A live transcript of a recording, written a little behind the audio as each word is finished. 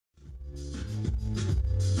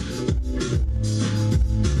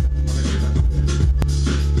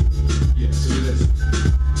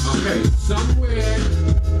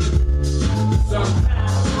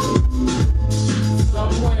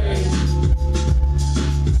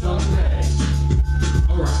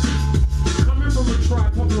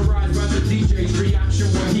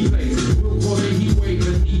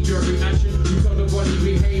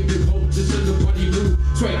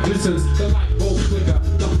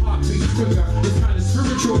trigger. It's kind of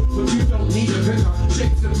spiritual, but you don't need a vigor.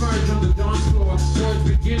 Shakes emerge on the dance floor. Words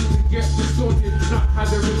begin to get distorted, not how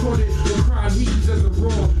they're recorded. The crowd heaves as a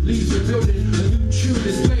roar leaves the building. A new tune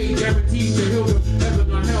is played, guaranteed to heal them.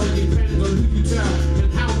 Heaven or hell depends on who you tell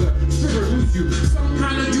and how the spirit moves you. Some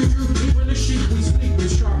kind of juju, even the sheep we sleep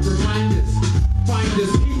with sharp reminders.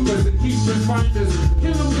 Finders, keepers, and keepers, finders.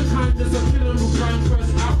 Kill them with kindness, or kill them who find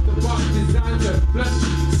first out the box. Designed to bless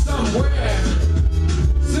somewhere.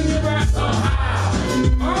 Sing it back somehow.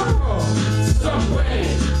 Oh, somewhere.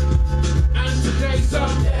 And today,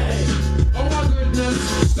 someday. Oh my goodness,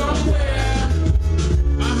 somewhere.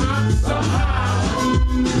 Somehow.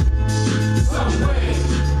 Somewhere.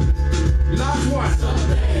 Last one.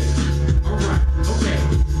 Someday. Alright, okay.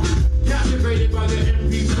 Captivated by the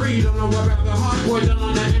MP3, don't know about the hardcore done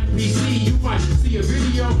on the MPC. You might see a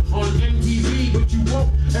video on MTV, but you won't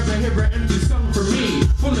ever hear an empty song from me.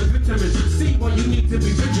 Full of vitamin C, why you need to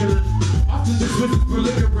be vigilant. Often this was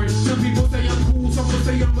belligerent. Some people say I'm cool, some will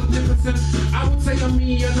say I'm magnificent. I would say I'm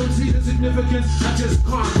me, I don't see the significance. I just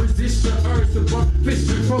can't resist the urge to bump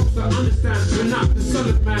fists with folks that understand. We're not the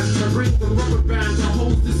solid man, I bring the rubber band. The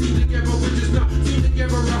holes to see together, we're just not seen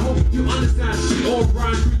together. I hope you understand. We all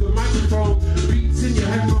grind through the microphone. Beats in your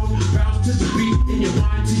headphone, bounce to the beat in your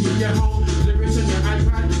mind till you get home. Lyrics on your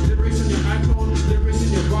iPad, lyrics on your iPhone, lyrics in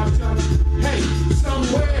your bathtub. Hey,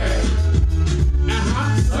 somewhere,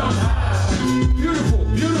 somehow, beautiful,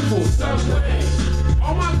 beautiful, somewhere.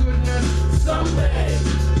 Oh my goodness, somewhere.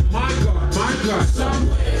 My God,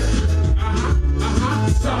 somewhere.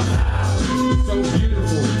 Somehow, so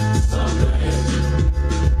beautiful, somewhere,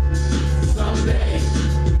 someday.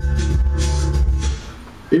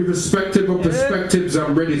 Irrespective of perspectives,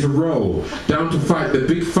 I'm ready to roll. Down to fight the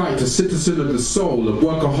big fight, a citizen of the soul, a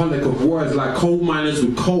workaholic of words like coal miners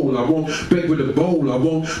with coal. I won't beg with a bowl, I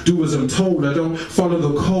won't do as I'm told. I don't follow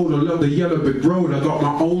the code, I love the yellow brick road. I got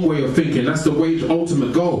my own way of thinking, that's the way to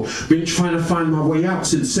ultimate goal. Been trying to find my way out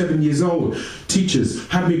since 7 years old. Teachers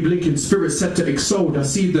have me blinking, spirit set to explode. I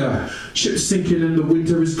see the ship sinking and the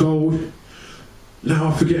winter is cold. Now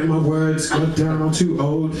I'm forgetting my words, god damn I'm too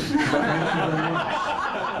old.